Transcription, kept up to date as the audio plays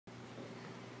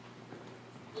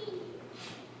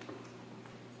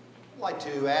I'd like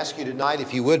to ask you tonight,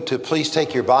 if you would, to please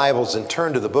take your Bibles and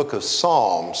turn to the book of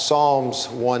Psalms, Psalms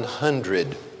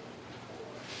 100.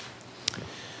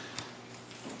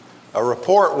 A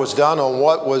report was done on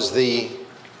what was the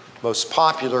most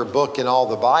popular book in all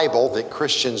the Bible that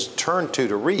Christians turn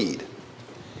to read.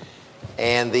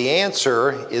 And the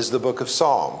answer is the book of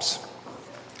Psalms.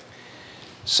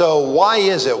 So why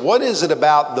is it? What is it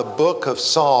about the book of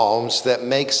Psalms that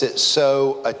makes it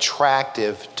so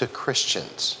attractive to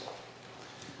Christians?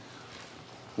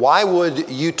 Why would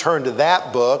you turn to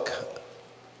that book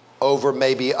over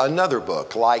maybe another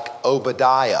book like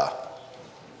Obadiah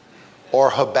or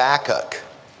Habakkuk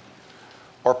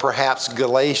or perhaps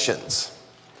Galatians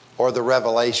or the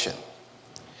Revelation?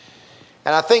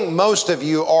 And I think most of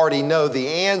you already know the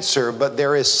answer, but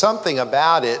there is something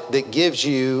about it that gives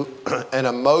you an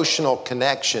emotional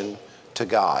connection to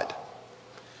God.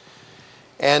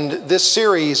 And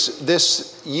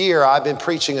this year, I've been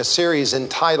preaching a series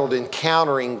entitled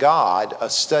Encountering God,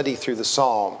 a study through the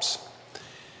Psalms.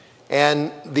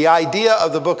 And the idea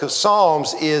of the book of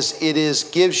Psalms is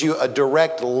gives you a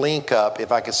direct link up,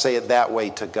 if I could say it that way,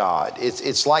 to God.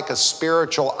 It's like a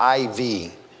spiritual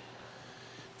IV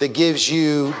that gives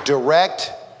you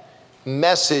direct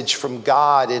message from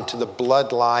God into the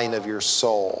bloodline of your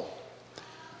soul.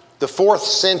 The 4th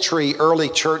century early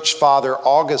church father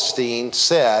Augustine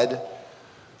said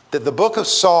that the book of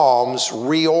Psalms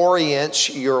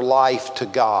reorients your life to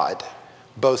God,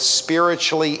 both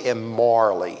spiritually and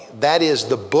morally. That is,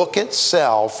 the book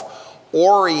itself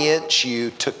orients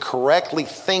you to correctly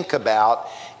think about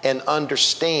and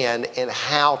understand and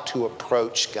how to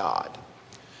approach God.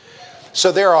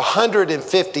 So there are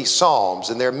 150 psalms,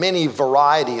 and there are many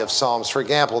variety of psalms. For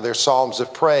example, there's psalms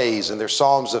of praise, and there's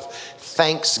psalms of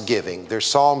thanksgiving. There's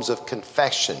psalms of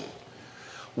confession.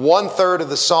 1/3 of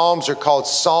the psalms are called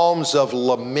psalms of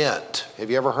lament. Have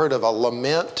you ever heard of a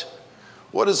lament?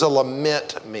 What does a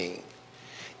lament mean?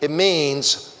 It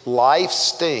means life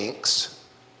stinks,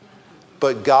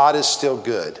 but God is still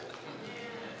good.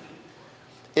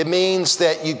 It means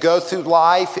that you go through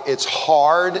life, it's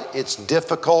hard, it's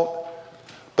difficult,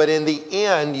 but in the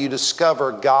end, you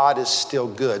discover God is still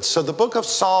good. So the book of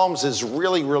Psalms is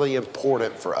really, really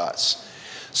important for us.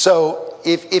 So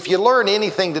if you learn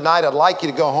anything tonight, I'd like you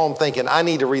to go home thinking, I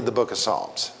need to read the book of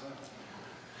Psalms.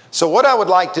 So what I would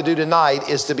like to do tonight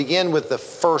is to begin with the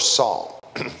first psalm.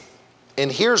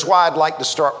 And here's why I'd like to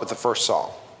start with the first psalm.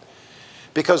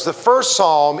 Because the first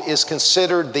psalm is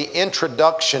considered the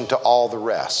introduction to all the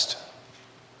rest.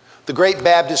 The great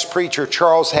Baptist preacher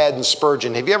Charles Haddon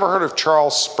Spurgeon. Have you ever heard of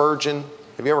Charles Spurgeon?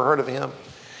 Have you ever heard of him?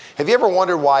 Have you ever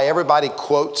wondered why everybody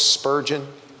quotes Spurgeon?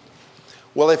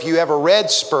 Well, if you ever read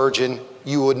Spurgeon,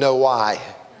 you would know why.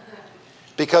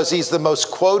 Because he's the most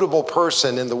quotable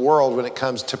person in the world when it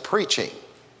comes to preaching.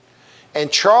 And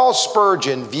Charles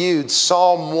Spurgeon viewed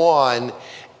Psalm 1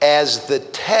 as the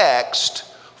text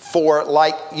for,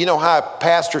 like, you know how a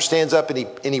pastor stands up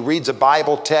and he reads a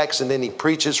Bible text and then he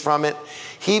preaches from it?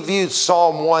 He viewed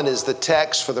Psalm 1 as the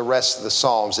text for the rest of the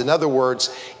Psalms. In other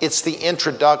words, it's the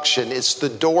introduction, it's the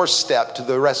doorstep to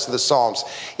the rest of the Psalms.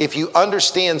 If you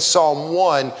understand Psalm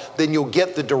 1, then you'll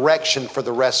get the direction for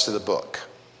the rest of the book.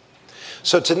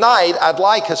 So tonight, I'd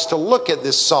like us to look at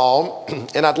this psalm,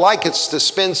 and I'd like us to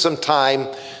spend some time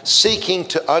seeking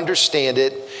to understand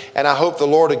it, and I hope the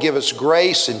Lord will give us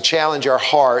grace and challenge our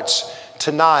hearts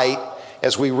tonight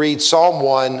as we read Psalm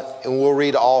 1, and we'll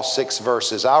read all 6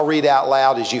 verses. I'll read out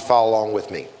loud as you follow along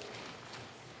with me.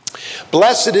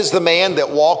 Blessed is the man that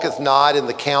walketh not in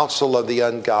the counsel of the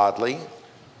ungodly,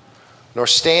 nor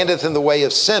standeth in the way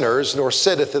of sinners, nor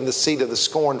sitteth in the seat of the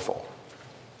scornful.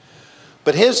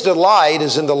 But his delight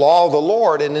is in the law of the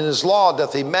Lord, and in his law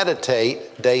doth he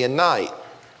meditate day and night.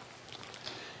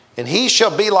 And he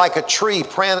shall be like a tree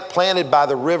planted by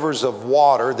the rivers of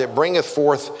water that bringeth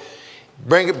forth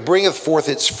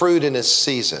its fruit in its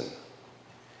season.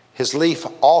 His leaf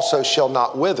also shall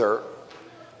not wither,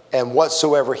 and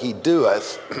whatsoever he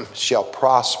doeth shall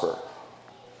prosper.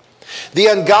 The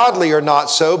ungodly are not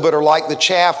so, but are like the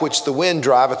chaff which the wind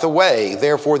driveth away.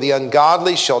 Therefore the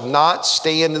ungodly shall not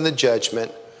stand in the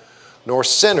judgment, nor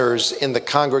sinners in the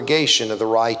congregation of the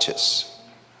righteous.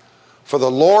 For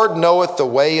the Lord knoweth the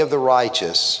way of the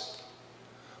righteous,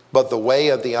 but the way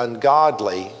of the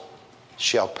ungodly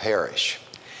shall perish.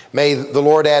 May the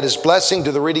Lord add his blessing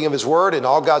to the reading of his word, and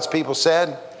all God's people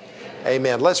said,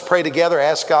 Amen. Let's pray together.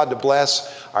 Ask God to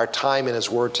bless our time in his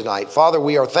word tonight. Father,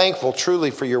 we are thankful truly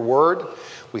for your word.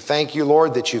 We thank you,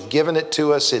 Lord, that you've given it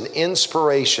to us in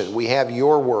inspiration. We have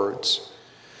your words.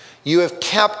 You have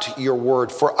kept your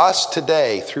word for us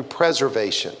today through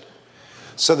preservation,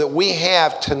 so that we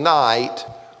have tonight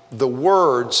the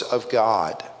words of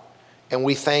God. And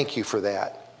we thank you for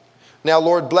that. Now,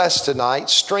 Lord, bless tonight.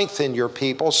 Strengthen your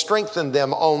people. Strengthen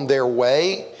them on their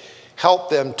way. Help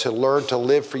them to learn to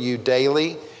live for you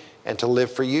daily and to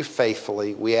live for you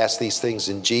faithfully. We ask these things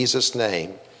in Jesus'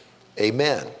 name.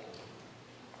 Amen.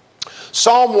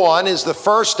 Psalm 1 is the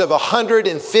first of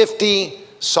 150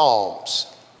 psalms.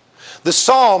 The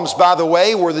Psalms, by the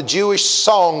way, were the Jewish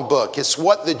songbook. It's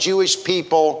what the Jewish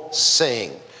people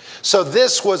sing. So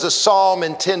this was a psalm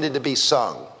intended to be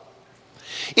sung.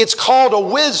 It's called a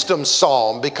wisdom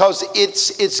psalm because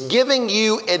it's giving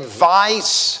you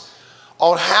advice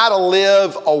on how to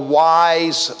live a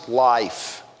wise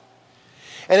life.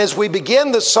 And as we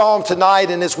begin the psalm tonight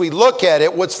and as we look at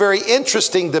it, what's very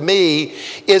interesting to me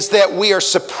is that we are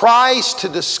surprised to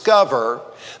discover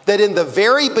that in the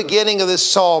very beginning of this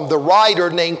psalm, the writer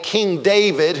named King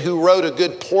David, who wrote a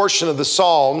good portion of the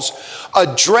Psalms,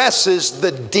 addresses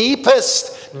the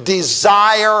deepest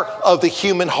desire of the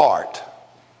human heart.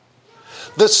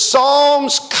 The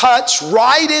Psalms cuts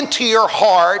right into your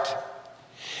heart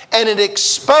and it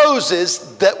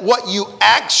exposes that what you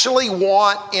actually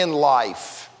want in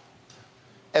life.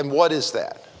 And what is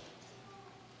that?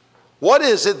 What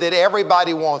is it that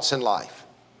everybody wants in life?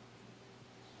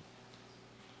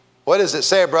 What is it?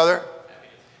 Say it, brother.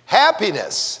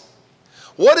 Happiness.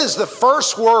 What is the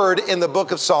first word in the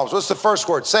book of Psalms? What's the first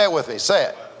word? Say it with me. Say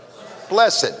it.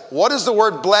 Blessed. What does the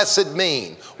word blessed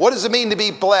mean? What does it mean to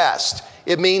be blessed?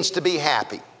 It means to be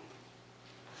happy.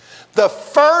 The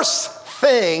first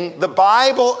thing the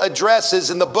Bible addresses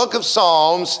in the book of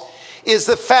Psalms is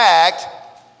the fact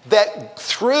that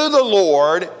through the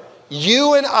Lord,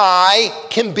 you and I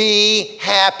can be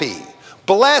happy.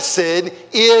 Blessed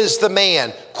is the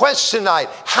man. Question tonight,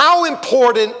 how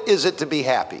important is it to be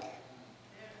happy?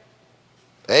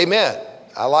 Amen.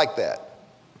 I like that.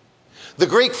 The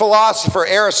Greek philosopher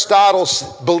Aristotle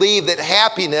believed that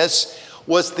happiness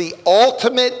was the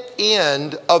ultimate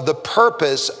end of the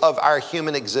purpose of our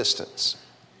human existence.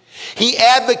 He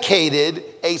advocated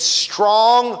a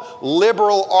strong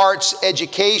liberal arts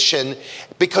education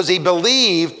because he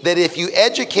believed that if you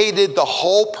educated the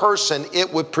whole person,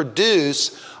 it would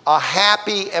produce a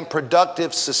happy and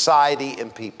productive society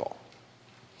and people.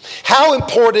 How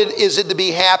important is it to be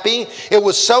happy? It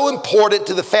was so important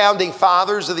to the founding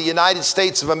fathers of the United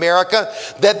States of America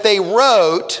that they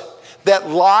wrote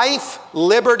that life,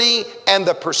 liberty, and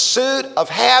the pursuit of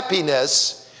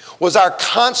happiness was our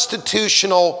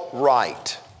constitutional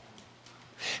right.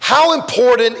 How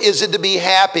important is it to be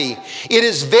happy? It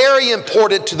is very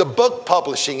important to the book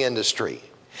publishing industry.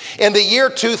 In the year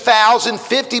 2000,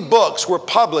 50 books were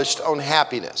published on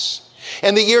happiness.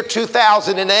 In the year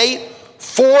 2008,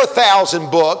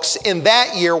 4,000 books in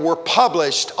that year were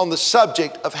published on the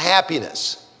subject of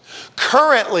happiness.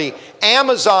 Currently,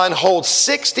 Amazon holds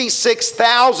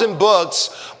 66,000 books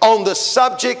on the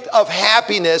subject of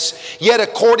happiness, yet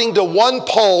according to one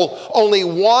poll, only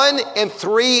 1 in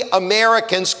 3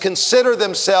 Americans consider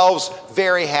themselves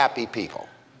very happy people.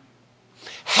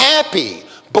 Happy,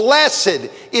 blessed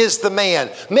is the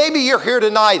man. Maybe you're here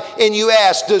tonight and you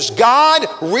ask, does God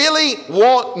really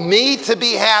want me to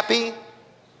be happy?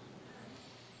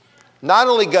 Not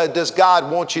only does God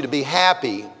want you to be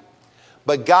happy,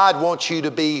 but God wants you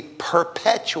to be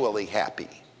perpetually happy.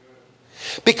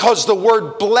 Because the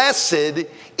word blessed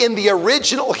in the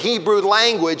original Hebrew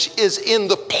language is in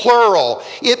the plural.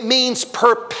 It means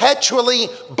perpetually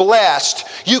blessed.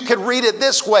 You could read it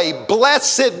this way,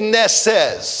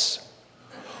 blessednesses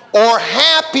or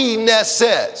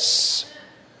happinesses.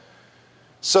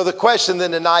 So the question then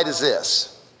tonight is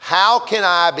this: how can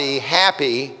I be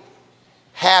happy,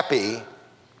 happy,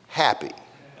 happy?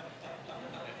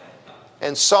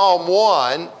 And Psalm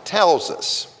 1 tells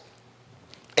us.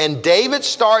 And David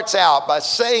starts out by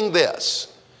saying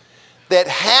this, that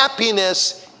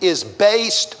happiness is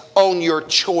based on your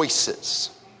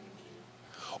choices.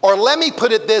 Or let me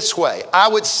put it this way. I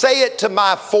would say it to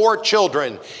my 4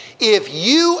 children. If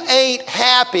you ain't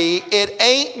happy, it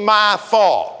ain't my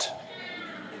fault.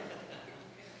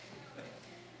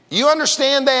 You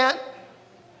understand that?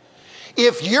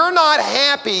 If you're not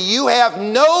happy, you have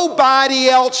nobody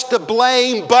else to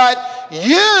blame but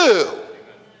you.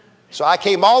 So I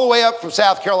came all the way up from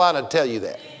South Carolina to tell you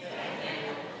that.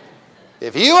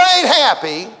 If you ain't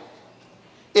happy,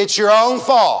 it's your own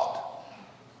fault.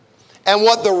 And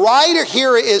what the writer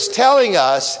here is telling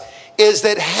us is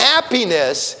that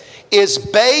happiness is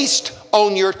based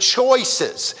on your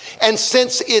choices. And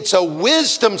since it's a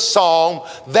wisdom psalm,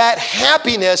 that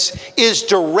happiness is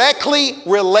directly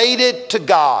related to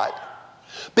God.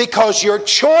 Because your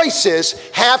choices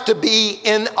have to be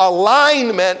in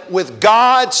alignment with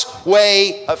God's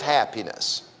way of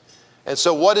happiness. And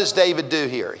so what does David do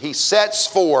here? He sets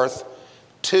forth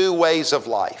two ways of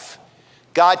life.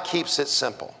 God keeps it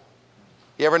simple.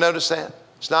 You ever notice that?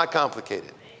 It's not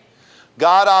complicated.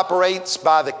 God operates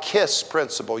by the KISS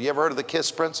principle. You ever heard of the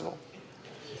KISS principle?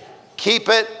 Keep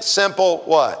it simple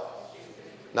what?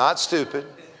 Not stupid.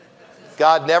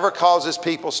 God never causes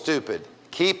people stupid.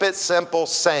 Keep it simple,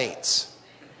 saints.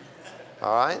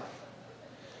 All right?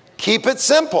 Keep it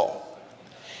simple.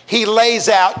 He lays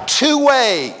out two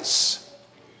ways.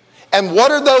 And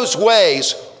what are those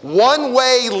ways? One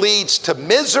way leads to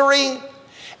misery,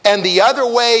 and the other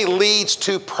way leads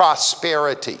to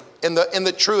prosperity in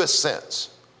the truest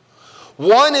sense.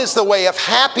 One is the way of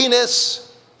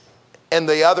happiness, and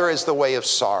the other is the way of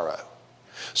sorrow.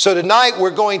 So tonight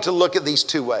we're going to look at these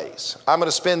two ways. I'm going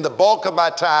to spend the bulk of my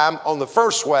time on the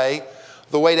first way,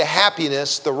 the way to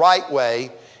happiness, the right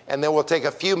way, and then we'll take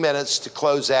a few minutes to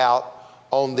close out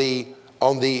on the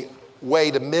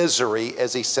way to misery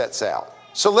as he sets out.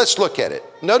 So let's look at it.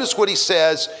 Notice what he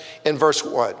says in verse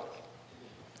 1.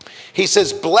 He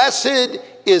says, blessed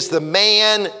is the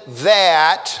man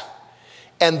that,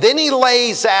 and then he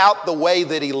lays out the way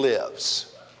that he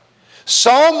lives.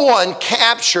 Psalm 1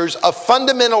 captures a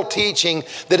fundamental teaching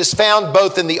that is found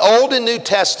both in the Old and New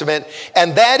Testament,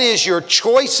 and that is your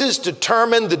choices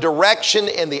determine the direction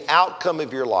and the outcome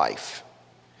of your life.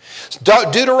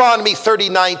 Deuteronomy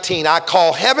 30:19, I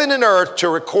call heaven and earth to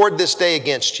record this day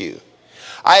against you.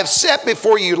 I have set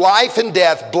before you life and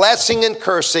death, blessing and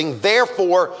cursing,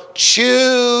 therefore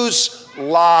choose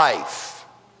life.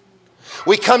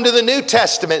 We come to the New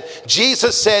Testament.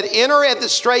 Jesus said, enter at the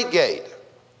straight gate.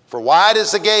 For wide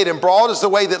is the gate and broad is the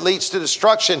way that leads to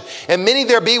destruction, and many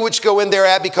there be which go in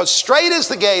thereat, because straight is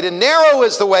the gate and narrow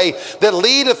is the way that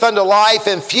leadeth unto life,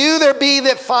 and few there be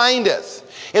that findeth.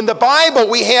 In the Bible,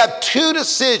 we have two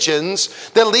decisions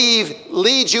that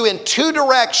lead you in two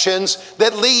directions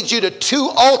that lead you to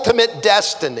two ultimate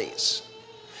destinies.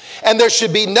 And there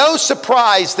should be no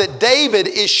surprise that David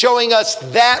is showing us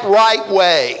that right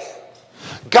way.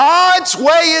 God's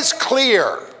way is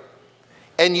clear,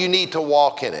 and you need to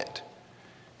walk in it.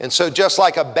 And so just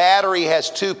like a battery has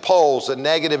two poles, a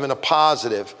negative and a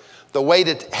positive, the way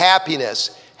to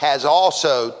happiness has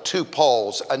also two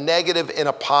poles, a negative and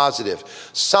a positive.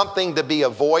 Something to be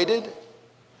avoided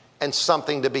and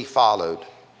something to be followed.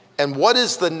 And what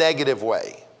is the negative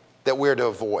way that we're to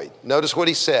avoid? Notice what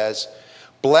he says.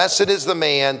 Blessed is the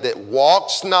man that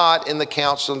walks not in the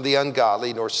counsel of the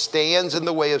ungodly, nor stands in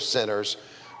the way of sinners,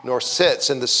 nor sits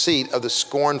in the seat of the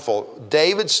scornful.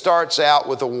 David starts out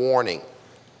with a warning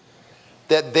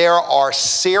that there are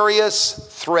serious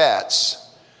threats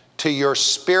to your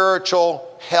spiritual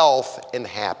health and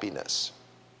happiness.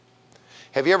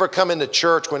 Have you ever come into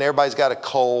church when everybody's got a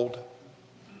cold?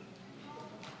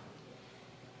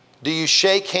 Do you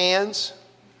shake hands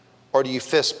or do you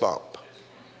fist bump?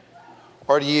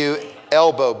 Or do you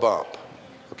elbow bump?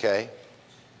 Okay?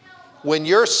 When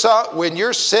you're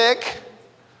sick,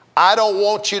 I don't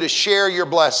want you to share your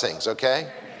blessings, okay?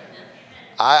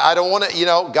 I don't want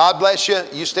to, God bless you.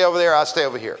 You stay over there, I stay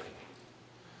over here.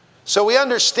 So we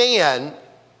understand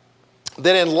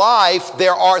that in life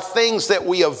there are things that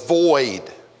we avoid.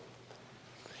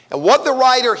 And what the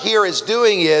writer here is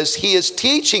doing is he is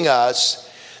teaching us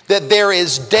that there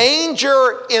is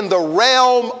danger in the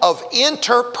realm of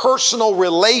interpersonal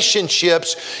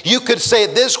relationships. You could say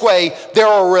it this way, there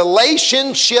are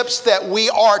relationships that we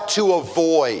are to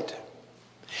avoid.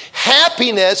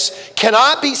 Happiness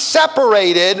cannot be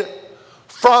separated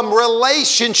from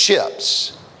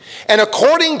relationships. And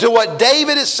according to what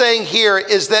David is saying here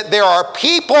is that there are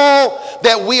people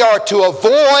that we are to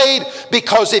avoid,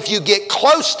 because if you get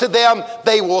close to them,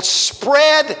 they will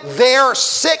spread their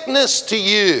sickness to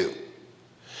you.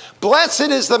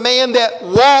 Blessed is the man that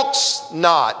walks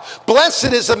not.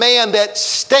 Blessed is the man that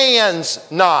stands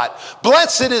not.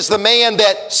 Blessed is the man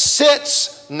that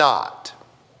sits not.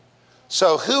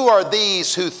 So who are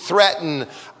these who threaten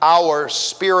our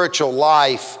spiritual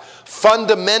life?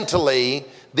 Fundamentally,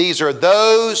 these are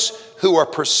those who are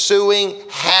pursuing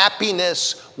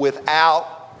happiness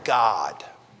without God.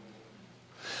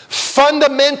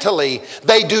 Fundamentally,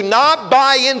 they do not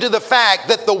buy into the fact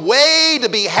that the way to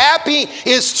be happy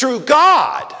is through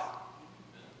God.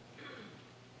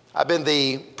 I've been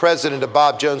the president of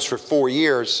Bob Jones for 4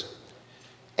 years,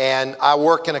 and I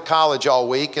work in a college all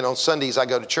week, and on Sundays I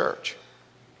go to church.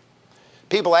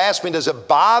 People ask me, does it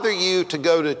bother you to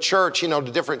go to church, to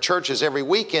different churches every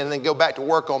weekend and then go back to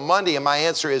work on Monday? And my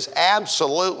answer is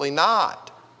absolutely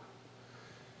not.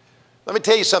 Let me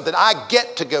tell you something. I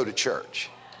get to go to church.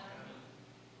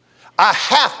 I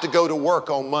have to go to work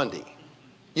on Monday.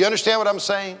 You understand what I'm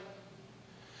saying?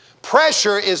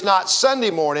 Pressure is not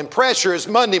Sunday morning. Pressure is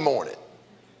Monday morning.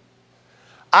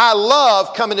 I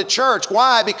love coming to church.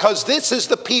 Why? Because this is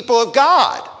the people of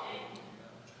God.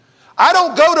 I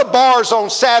don't go to bars on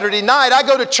Saturday night. I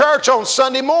go to church on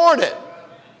Sunday morning.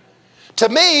 To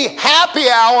me, happy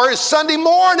hour is Sunday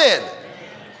morning.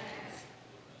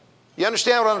 You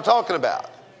understand what I'm talking about?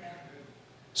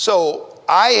 So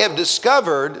I have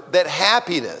discovered that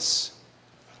happiness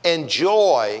and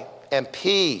joy and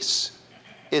peace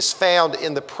is found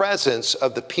in the presence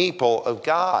of the people of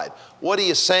God. What he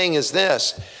is saying is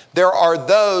this: there are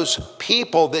those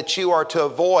people that you are to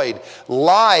avoid.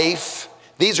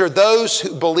 These are those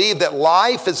who believe that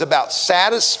life is about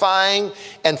satisfying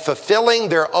and fulfilling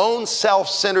their own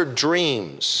self-centered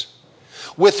dreams.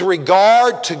 With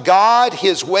regard to God,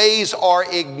 his ways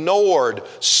are ignored,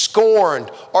 scorned,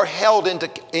 or held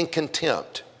in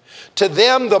contempt. To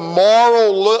them, the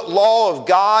moral law of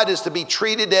God is to be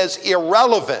treated as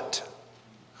irrelevant,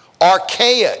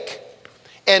 archaic,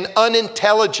 and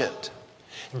unintelligent.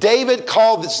 David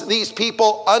called these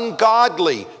people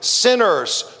ungodly,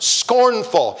 sinners,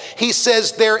 scornful. He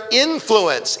says their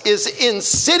influence is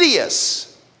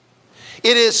insidious.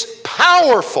 It is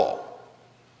powerful.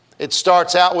 It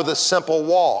starts out with a simple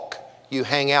walk. You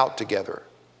hang out together.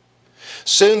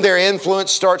 Soon their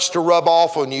influence starts to rub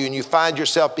off on you, and you find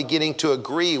yourself beginning to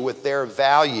agree with their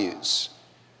values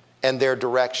and their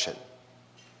direction.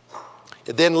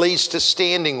 It then leads to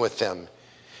standing with them.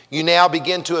 You now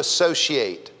begin to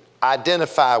associate,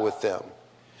 identify with them.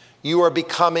 You are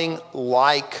becoming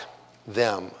like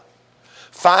them.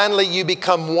 Finally, you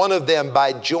become one of them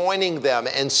by joining them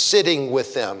and sitting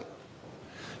with them.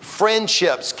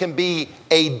 Friendships can be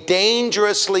a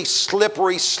dangerously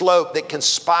slippery slope that can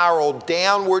spiral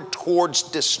downward towards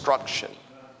destruction.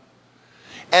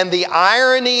 And the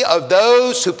irony of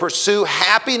those who pursue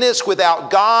happiness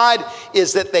without God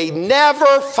is that they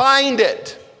never find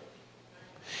it.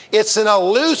 It's an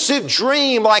elusive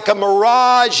dream like a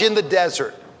mirage in the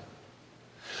desert.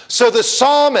 So the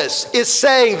psalmist is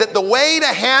saying that the way to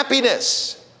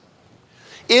happiness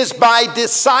is by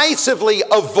decisively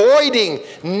avoiding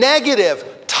negative,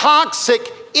 toxic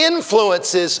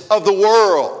influences of the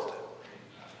world.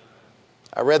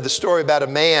 I read the story about a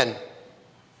man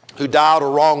who dialed a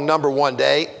wrong number one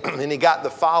day, and he got the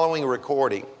following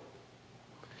recording.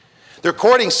 The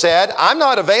recording said, "I'm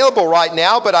not available right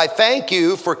now, but I thank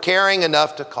you for caring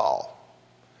enough to call.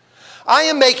 I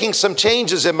am making some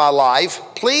changes in my life.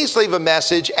 Please leave a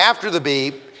message after the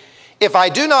beep. If I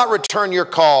do not return your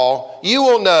call, you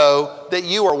will know that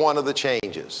you are one of the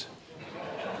changes."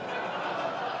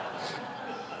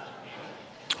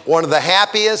 One of the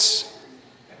happiest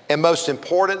and most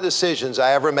important decisions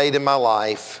I ever made in my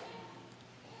life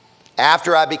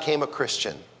after I became a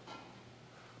Christian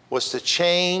was to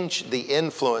change the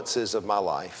influences of my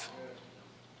life.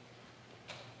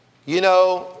 You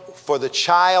know, for the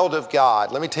child of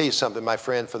God, let me tell you something, my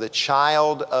friend, for the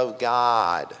child of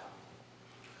God,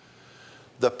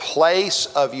 the place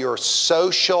of your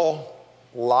social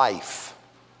life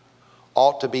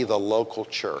ought to be the local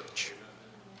church.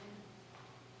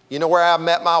 You know where I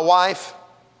met my wife?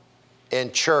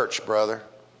 In church, brother.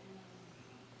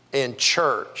 In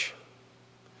church.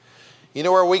 You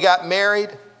know where we got married?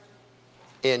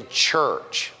 In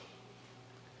church.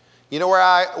 You know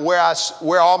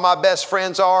where all my best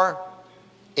friends are?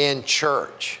 In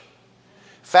church.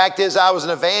 Fact is, I was an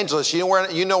evangelist.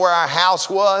 You know where our house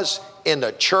was? In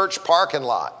the church parking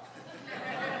lot.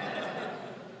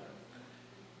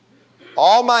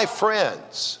 All my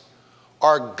friends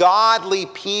are godly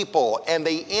people, and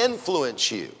they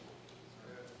influence you.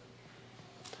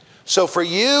 So for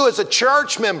you as a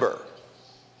church member,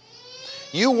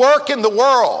 you work in the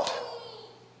world,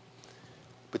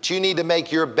 but you need to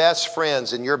make your best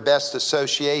friends and your best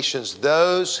associations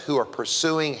those who are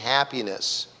pursuing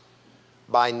happiness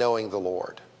by knowing the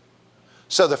Lord.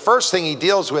 So the first thing he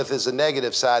deals with is the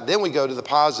negative side. Then we go to the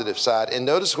positive side. And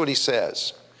notice what he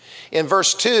says. In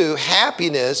verse 2,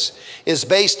 happiness is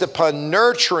based upon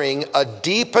nurturing a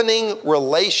deepening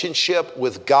relationship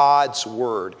with God's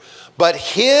word. But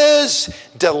his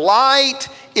delight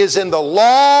is in the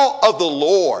law of the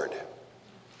Lord.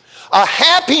 A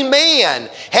happy man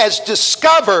has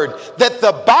discovered that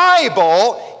the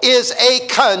Bible is a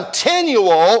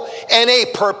continual and a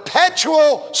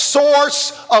perpetual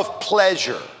source of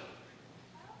pleasure.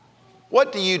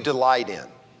 What do you delight in?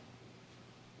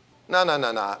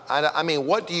 No. I mean,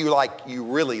 what do you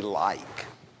really like?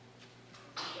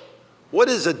 What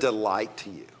is a delight to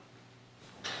you?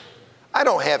 I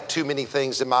don't have too many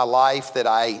things in my life that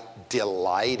I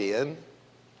delight in.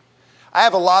 I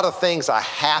have a lot of things I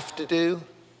have to do.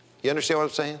 You understand what I'm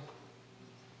saying?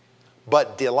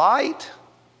 But delight,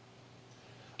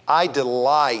 I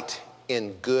delight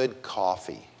in good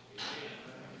coffee.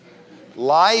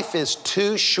 Life is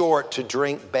too short to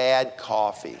drink bad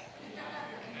coffee.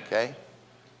 Okay?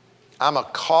 I'm a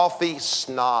coffee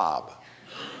snob.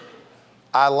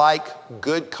 I like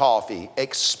good coffee,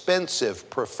 expensive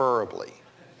preferably.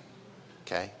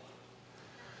 Okay?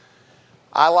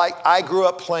 I grew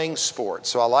up playing sports,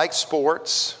 so I like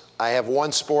sports. I have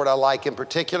one sport I like in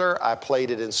particular. I played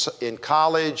it in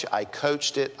college. I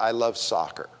coached it. I love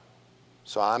soccer.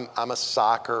 So I'm a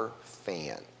soccer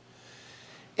fan.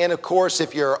 And of course,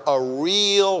 if you're a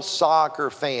real soccer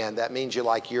fan, that means you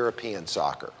like European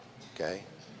soccer. Okay?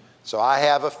 So I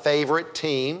have a favorite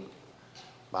team.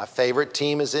 My favorite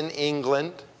team is in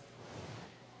England.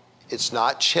 It's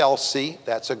not Chelsea.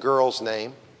 That's a girl's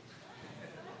name.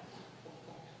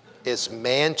 It's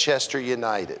Manchester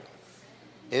United.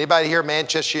 Anybody here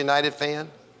Manchester United fan?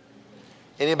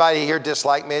 Anybody here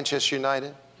dislike Manchester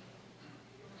United?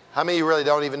 How many of you really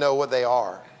don't even know what they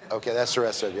are? Okay, that's the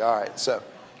rest of you. All right.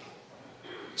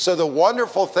 So the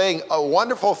wonderful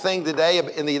thing today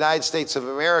in the United States of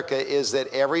America is that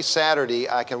every Saturday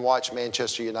I can watch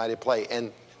Manchester United play.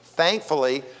 And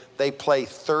thankfully, they play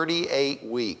 38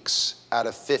 weeks out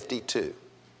of 52.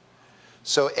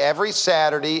 So every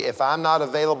Saturday, if I'm not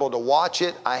available to watch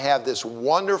it, I have this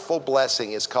wonderful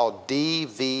blessing. It's called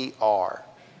DVR.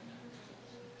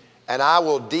 And I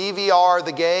will DVR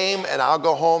the game, and I'll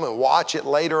go home and watch it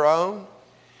later on.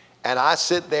 And I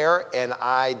sit there, and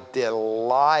I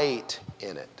delight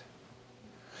in it.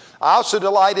 I also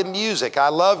delight in music. I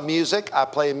love music. I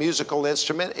play a musical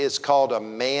instrument. It's called a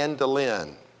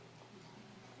mandolin.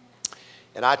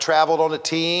 And I traveled on a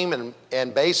team,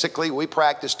 and basically we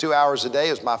practiced 2 hours a day.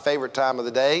 It was my favorite time of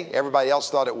the day. Everybody else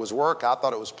thought it was work. I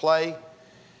thought it was play.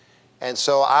 And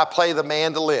so I play the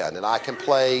mandolin, and I can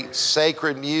play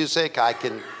sacred music. I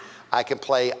can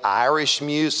play Irish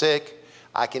music.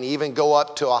 I can even go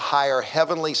up to a higher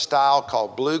heavenly style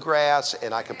called bluegrass,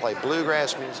 and I can play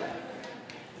bluegrass music.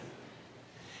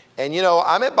 And you know,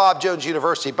 I'm at Bob Jones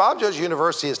University. Bob Jones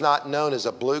University is not known as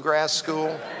a bluegrass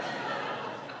school.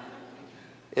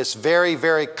 It's very,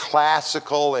 very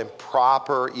classical and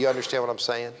proper. You understand what I'm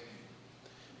saying?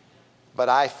 But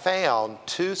I found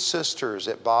two sisters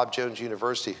at Bob Jones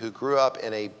University who grew up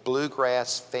in a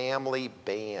bluegrass family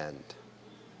band.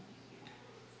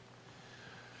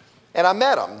 And I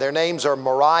met them. Their names are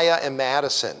Mariah and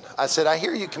Madison. I said, I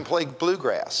hear you can play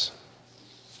bluegrass.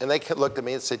 And they looked at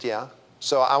me and said, yeah.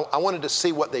 So I wanted to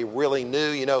see what they really knew,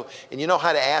 you know, and you know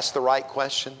how to ask the right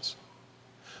questions.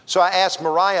 So I asked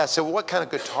Mariah, I said, well, what kind of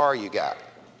guitar you got?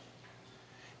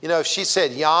 You know, if she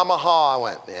said Yamaha, I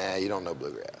went, yeah, you don't know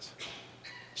bluegrass.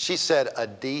 She said a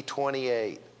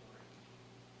D28.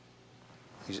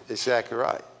 Exactly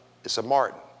right. It's a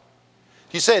Martin.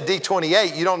 If you say a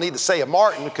D28, you don't need to say a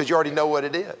Martin because you already know what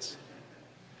it is.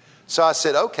 So I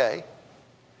said, okay.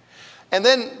 And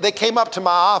then they came up to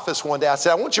my office one day. I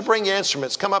said, I want you to bring your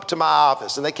instruments. Come up to my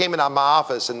office. And they came into my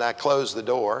office, and I closed the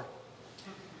door.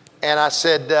 And I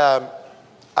said,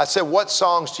 what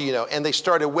songs do you know? And they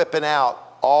started whipping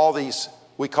out all these,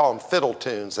 we call them fiddle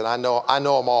tunes, and I know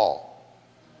them all.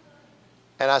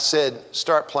 And I said,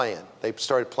 start playing. They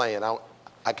started playing.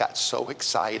 I got so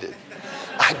excited.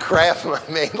 I grabbed my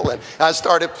mandolin, and I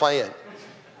started playing.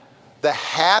 The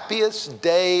happiest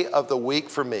day of the week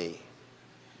for me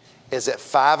is at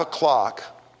 5 o'clock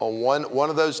on one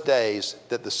of those days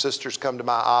that the sisters come to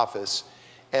my office,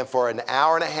 and for an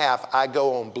hour and a half, I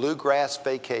go on bluegrass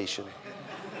vacation.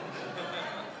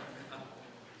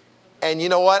 And you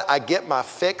know what? I get my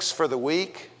fix for the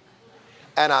week,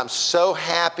 and I'm so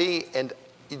happy. And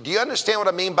do you understand what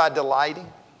I mean by delighting?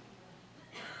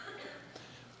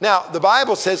 Now, the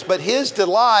Bible says, but his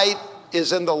delight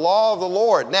is in the law of the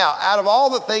Lord. Now, out of all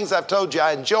the things I've told you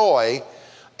I enjoy,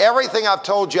 everything I've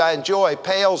told you I enjoy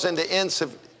pales into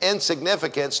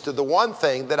insignificance to the one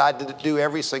thing that I do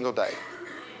every single day.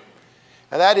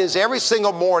 And that is every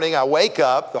single morning I wake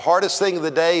up. The hardest thing of the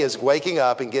day is waking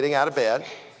up and getting out of bed.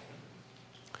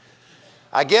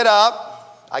 I get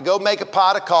up. I go make a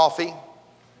pot of coffee.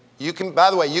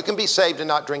 By the way, you can be saved and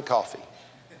not drink coffee.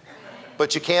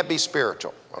 But you can't be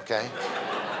spiritual, okay?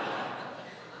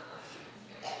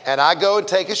 And I go and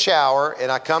take a shower,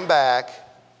 and I come back,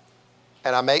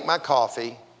 and I make my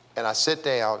coffee, and I sit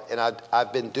down, and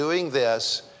I've been doing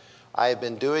this. I have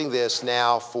been doing this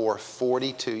now for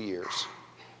 42 years.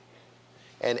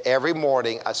 And every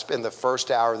morning, I spend the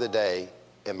first hour of the day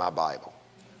in my Bible.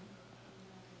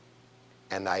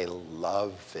 and I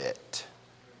love it.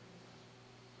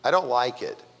 I don't like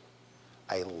it.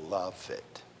 I love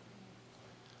it.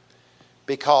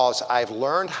 Because I've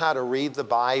learned how to read the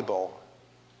Bible,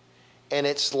 and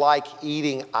it's like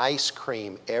eating ice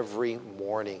cream every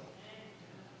morning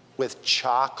with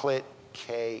chocolate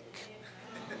cake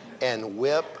and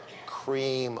whipped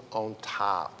cream on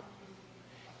top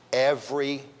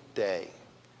every day.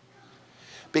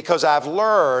 Because I've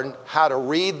learned how to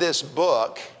read this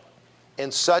book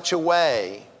in such a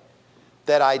way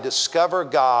that I discover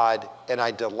God and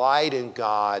I delight in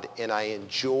God and I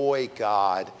enjoy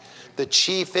God. The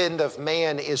chief end of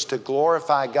man is to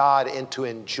glorify God and to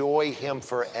enjoy Him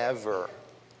forever.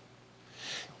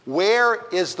 Where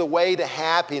is the way to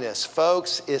happiness?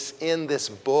 Folks, it's in this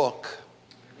book.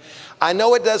 I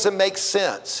know it doesn't make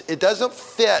sense. It doesn't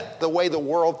fit the way the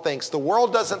world thinks. The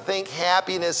world doesn't think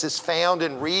happiness is found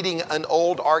in reading an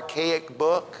old archaic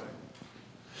book.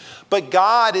 But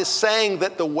God is saying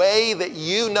that the way that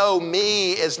you know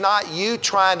me is not you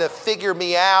trying to figure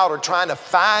me out or trying to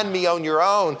find me on your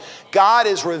own. God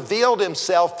has revealed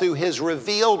Himself through His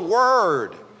revealed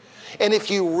Word. And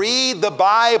if you read the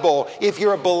Bible, if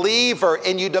you're a believer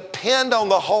and you depend on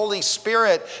the Holy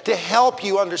Spirit to help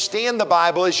you understand the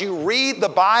Bible, as you read the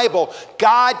Bible,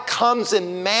 God comes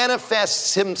and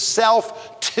manifests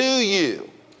Himself to you.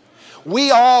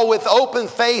 We all, with open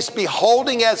face,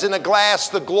 beholding as in a glass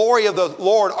the glory of the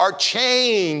Lord, are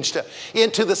changed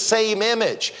into the same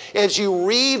image. As you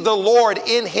read the Lord,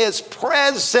 in His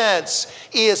presence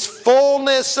is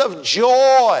fullness of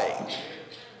joy.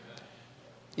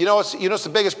 You know what's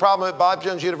the biggest problem at Bob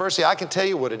Jones University? I can tell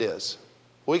you what it is.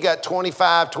 We got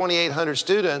 2,800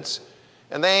 students,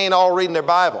 and they ain't all reading their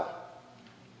Bible.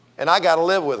 And I got to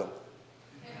live with them.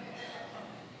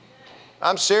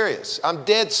 I'm serious. I'm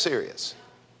dead serious.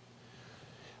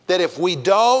 That if we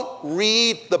don't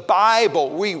read the Bible,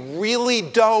 we really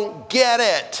don't get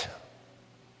it.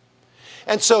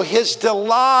 And so His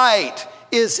delight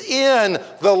is in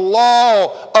the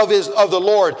law of the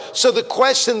Lord. So the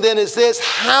question then is this: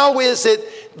 how is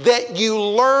it that you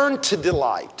learn to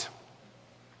delight?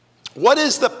 What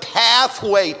is the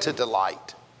pathway to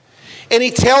delight? And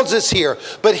he tells us here,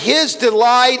 but his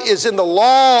delight is in the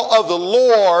law of the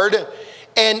Lord,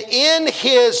 and in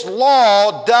His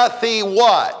law doth he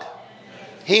what?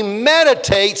 He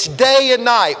meditates day and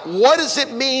night. What does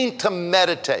it mean to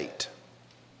meditate?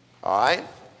 All right?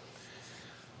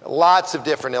 Lots of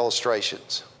different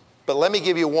illustrations. But let me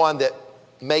give you one that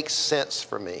makes sense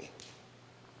for me.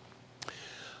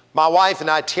 My wife and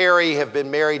I, Terry, have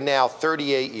been married now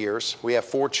 38 years. We have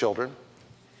 4 children.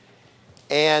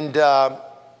 And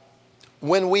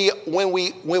when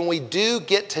we do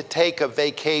get to take a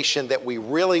vacation that we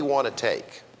really want to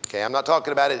take, okay, I'm not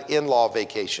talking about an in-law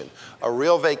vacation, a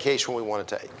real vacation we want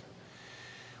to take.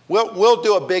 We'll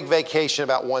do a big vacation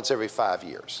about once every 5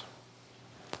 years.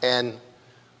 And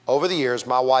over the years,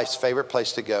 my wife's favorite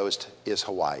place to go is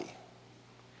Hawaii.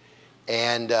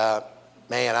 And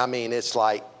man, I mean, it's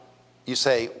like, you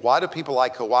say, why do people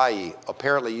like Hawaii?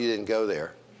 Apparently you didn't go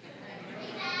there.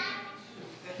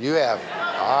 You have.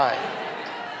 All right.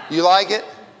 You like it?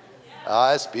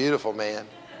 Oh, it's beautiful, man.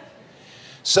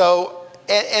 So,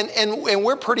 and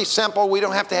we're pretty simple. We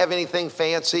don't have to have anything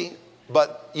fancy.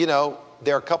 But, you know,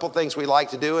 there are a couple things we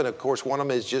like to do. And, of course, one of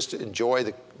them is just to enjoy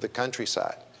the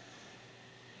countryside.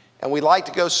 And we like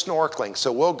to go snorkeling.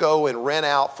 So we'll go and rent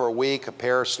out for a week a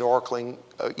pair of snorkeling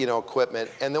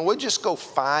equipment. And then we'll just go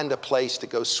find a place to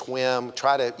go swim,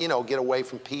 try to, get away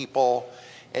from people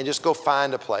and just go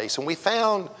find a place. And we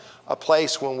found a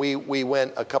place when we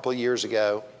went a couple of years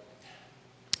ago.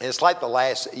 And it's like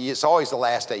it's always the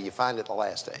last day. You find it the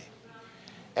last day.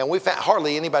 And we found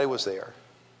hardly anybody was there.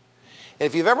 And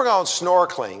if you've ever gone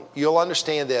snorkeling, you'll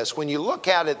understand this. When you look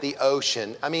out at the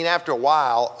ocean, I mean, after a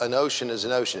while, an ocean is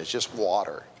an ocean. It's just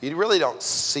water. You really don't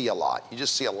see a lot. You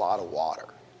just see a lot of water.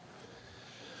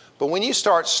 But when you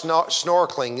start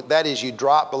snorkeling, that is, you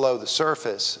drop below the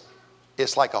surface,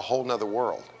 it's like a whole nother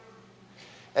world.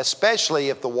 Especially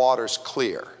if the water's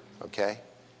clear, okay?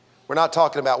 We're not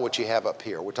talking about what you have up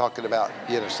here. We're talking about,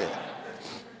 you understand.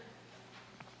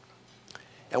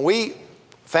 And we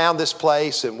found this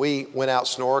place and we went out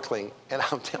snorkeling, and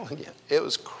I'm telling you, it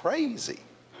was crazy.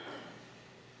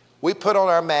 We put on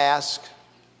our mask,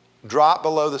 dropped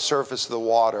below the surface of the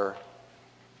water,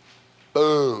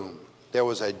 boom, there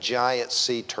was a giant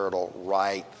sea turtle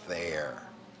right there,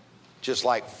 just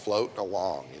like floating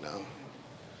along,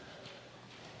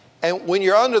 And when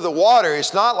you're under the water,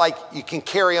 it's not like you can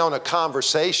carry on a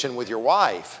conversation with your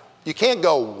wife. You can't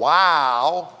go,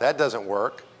 wow, that doesn't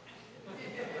work.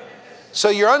 So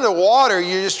you're underwater,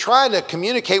 you're just trying to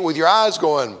communicate with your eyes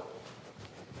going.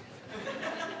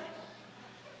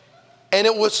 And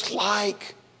it was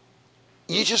like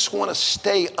you just want to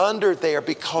stay under there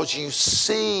because you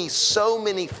see so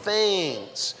many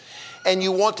things and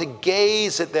you want to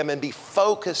gaze at them and be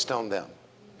focused on them.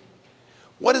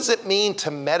 What does it mean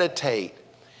to meditate?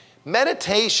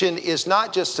 Meditation is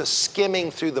not just a skimming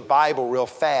through the Bible real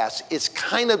fast. It's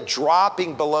kind of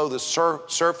dropping below the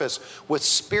surface with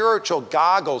spiritual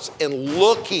goggles and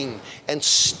looking and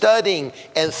studying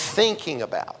and thinking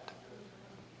about.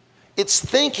 It's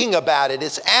thinking about it.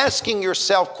 It's asking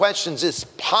yourself questions. It's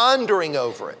pondering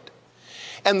over it.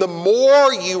 And the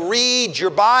more you read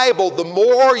your Bible, the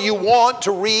more you want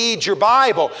to read your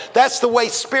Bible. That's the way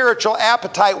spiritual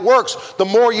appetite works. The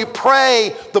more you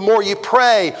pray, the more you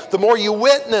pray. The more you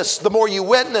witness, the more you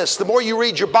witness. The more you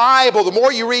read your Bible, the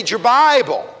more you read your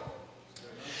Bible.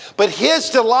 But his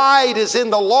delight is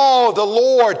in the law of the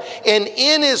Lord, and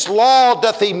in his law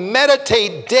doth he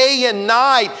meditate day and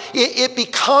night. It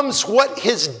becomes what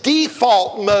his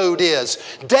default mode is.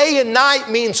 Day and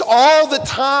night means all the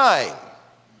time.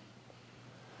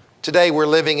 Today we're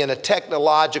living in a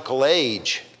technological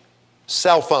age,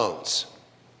 cell phones.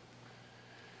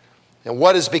 And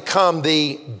what has become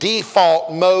the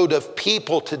default mode of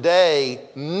people today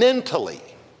mentally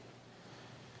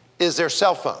is their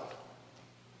cell phone.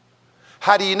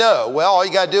 How do you know? Well, all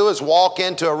you got to do is walk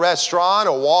into a restaurant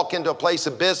or walk into a place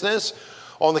of business.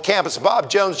 On the campus of Bob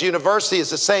Jones University,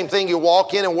 it's the same thing. You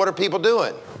walk in and what are people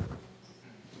doing?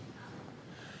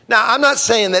 Now, I'm not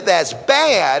saying that that's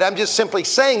bad. I'm just simply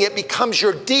saying it becomes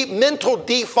your mental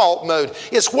default mode.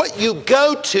 It's what you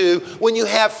go to when you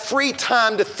have free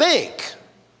time to think.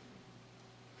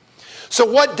 So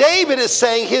what David is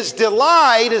saying, his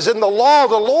delight is in the law of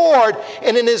the Lord,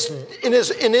 and in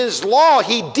his law,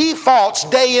 he defaults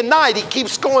day and night. He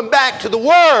keeps going back to the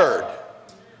Word.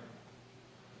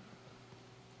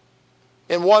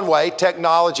 In one way,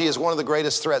 technology is one of the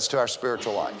greatest threats to our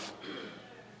spiritual life.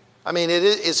 I mean, it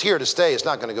is here to stay. It's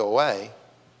not going to go away.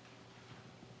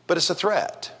 But it's a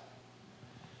threat.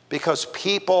 Because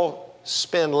people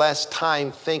spend less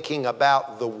time thinking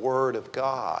about the Word of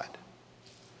God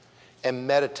and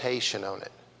meditation on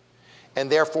it.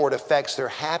 And therefore, it affects their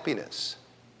happiness.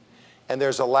 And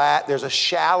there's a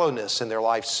shallowness in their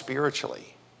life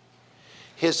spiritually.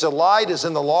 His delight is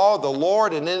in the law of the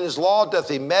Lord, and in his law doth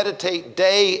he meditate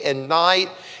day and night.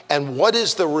 And what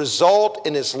is the result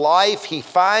in his life? He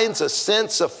finds a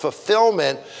sense of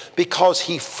fulfillment because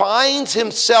he finds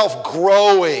himself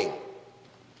growing.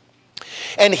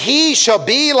 And he shall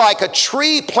be like a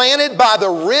tree planted by the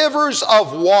rivers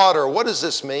of water. What does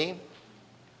this mean?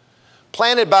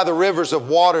 Planted by the rivers of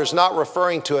water is not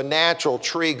referring to a natural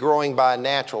tree growing by a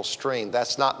natural stream.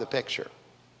 That's not the picture.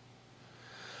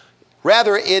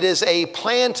 Rather, it is a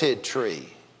planted tree.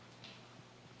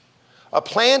 A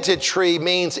planted tree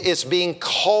means it's being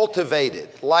cultivated,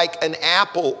 like an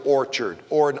apple orchard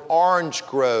or an orange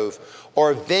grove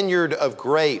or a vineyard of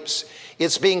grapes.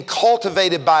 It's being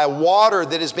cultivated by water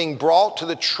that is being brought to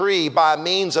the tree by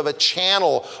means of a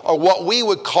channel or what we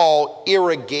would call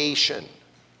irrigation.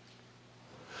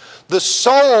 The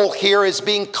soul here is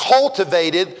being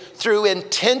cultivated through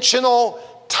intentional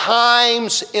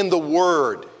times in the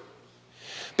Word.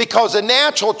 Because a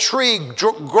natural tree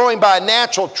growing by a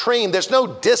natural tree, there's no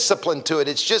discipline to it.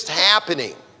 It's just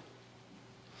happening.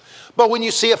 But when you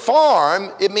see a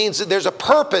farm, it means that there's a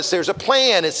purpose, there's a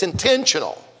plan, it's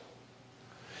intentional.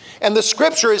 And the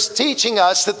scripture is teaching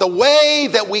us that the way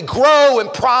that we grow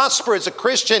and prosper as a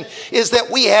Christian is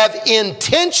that we have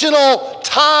intentional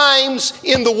times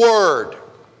in the Word.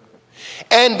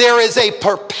 And there is a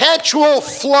perpetual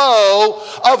flow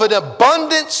of an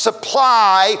abundant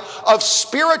supply of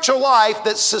spiritual life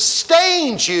that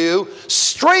sustains you,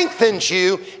 strengthens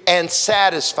you, and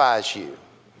satisfies you.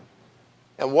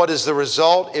 And what is the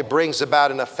result? It brings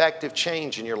about an effective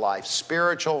change in your life.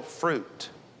 Spiritual fruit.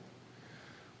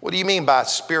 What do you mean by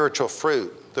spiritual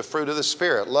fruit? The fruit of the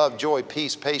Spirit. Love, joy,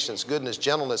 peace, patience, goodness,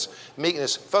 gentleness,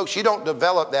 meekness. Folks, you don't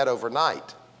develop that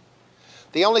overnight.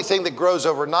 The only thing that grows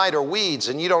overnight are weeds,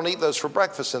 and you don't eat those for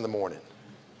breakfast in the morning.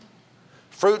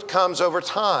 Fruit comes over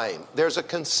time. There's a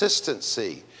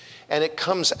consistency, and it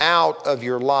comes out of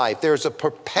your life. There's a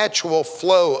perpetual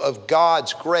flow of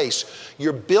God's grace.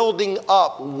 You're building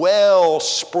up well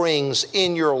springs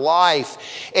in your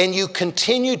life, and you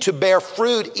continue to bear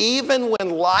fruit even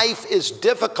when life is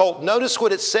difficult. Notice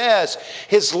what it says.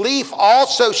 His leaf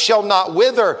also shall not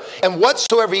wither, and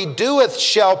whatsoever he doeth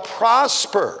shall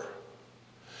prosper.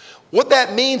 What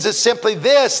that means is simply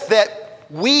this, that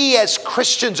we as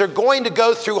Christians are going to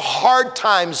go through hard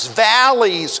times,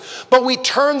 valleys, but we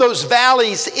turn those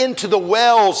valleys into the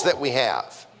wells that we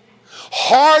have.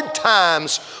 Hard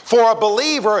times for a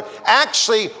believer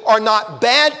actually are not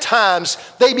bad times.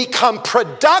 They become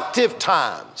productive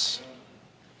times.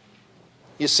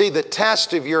 You see, the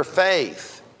test of your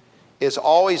faith is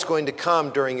always going to come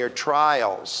during your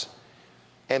trials.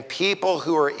 And people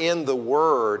who are in the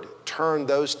Word turn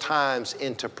those times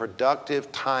into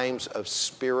productive times of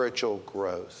spiritual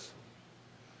growth.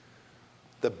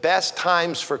 The best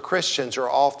times for Christians are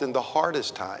often the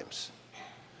hardest times.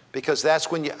 Because that's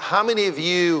when how many of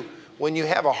you, when you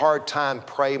have a hard time,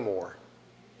 pray more?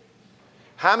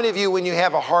 How many of you, when you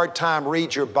have a hard time,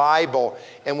 read your Bible,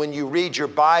 and when you read your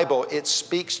Bible, it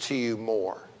speaks to you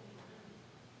more?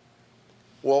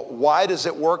 Well, why does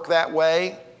it work that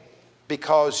way?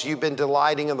 Because you've been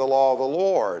delighting in the law of the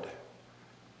Lord.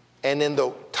 And in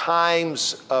the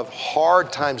times of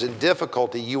hard times and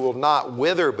difficulty, you will not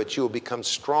wither, but you will become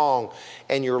strong.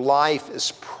 And your life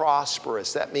is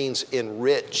prosperous. That means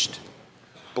enriched,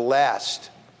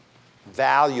 blessed,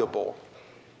 valuable,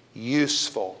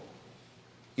 useful.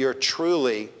 You're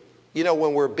truly, you know,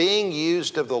 when we're being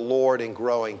used of the Lord and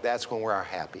growing, that's when we're our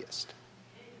happiest.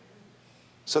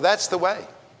 So that's the way.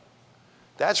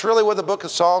 That's really what the book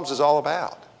of Psalms is all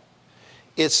about.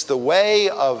 It's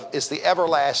the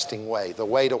everlasting way, the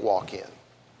way to walk in.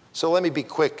 So let me be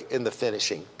quick in the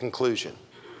finishing conclusion.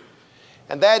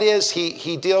 And that is,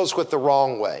 he deals with the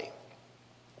wrong way.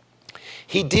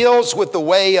 He deals with the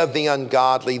way of the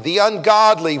ungodly. The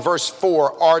ungodly, verse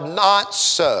 4, are not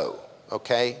so,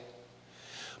 okay?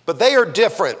 But they are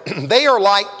different. They are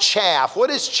like chaff. What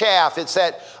is chaff? It's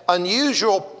that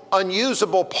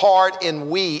unusable part in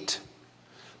wheat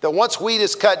that once wheat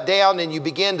is cut down and you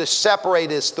begin to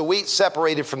separate it, the wheat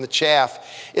separated from the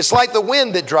chaff, it's like the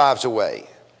wind that drives away.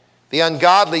 The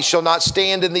ungodly shall not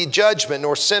stand in the judgment,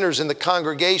 nor sinners in the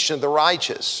congregation of the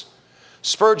righteous.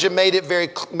 Spurgeon made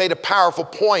a powerful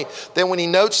point. Then when he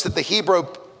notes that the Hebrew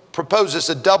proposes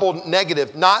a double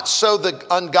negative, not so the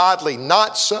ungodly,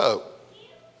 not so.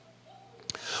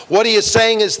 What he is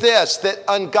saying is this, that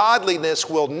ungodliness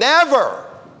will never,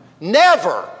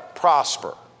 never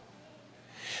prosper.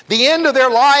 The end of their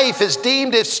life is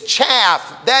deemed as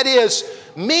chaff, that is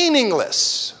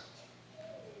meaningless.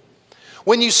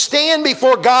 When you stand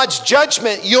before God's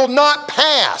judgment, you'll not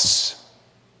pass.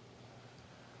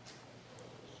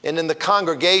 And in the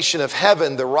congregation of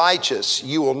heaven, the righteous,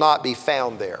 you will not be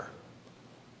found there.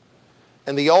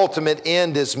 And the ultimate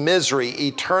end is misery,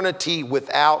 eternity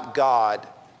without God.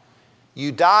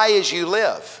 You die as you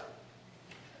live.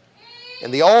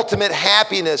 And the ultimate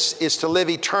happiness is to live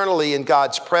eternally in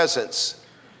God's presence.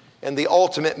 And the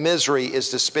ultimate misery is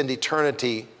to spend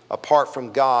eternity apart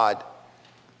from God,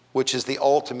 which is the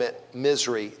ultimate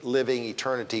misery, living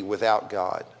eternity without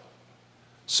God.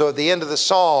 So at the end of the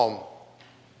psalm,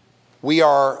 we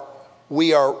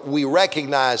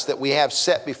recognize that we have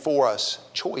set before us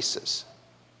choices.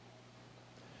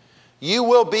 You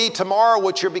will be tomorrow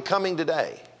what you're becoming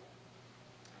today.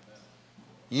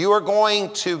 You are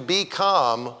going to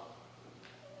become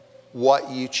what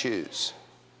you choose.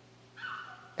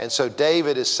 And so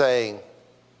David is saying,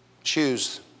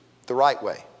 choose the right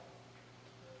way.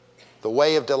 The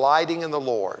way of delighting in the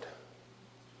Lord.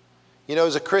 You know,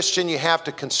 as a Christian, you have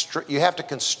to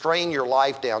constrain your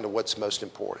life down to what's most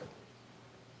important.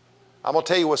 I'm going to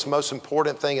tell you what's the most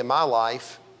important thing in my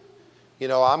life. You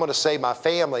know, I'm going to say my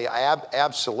family,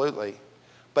 absolutely.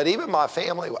 But even my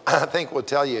family, I think, will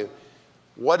tell you,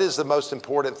 what is the most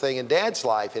important thing in Dad's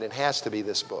life? And it has to be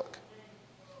this book.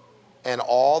 And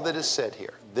all that is said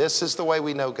here. This is the way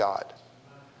we know God.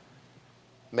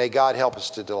 May God help us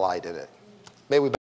to delight in it. May we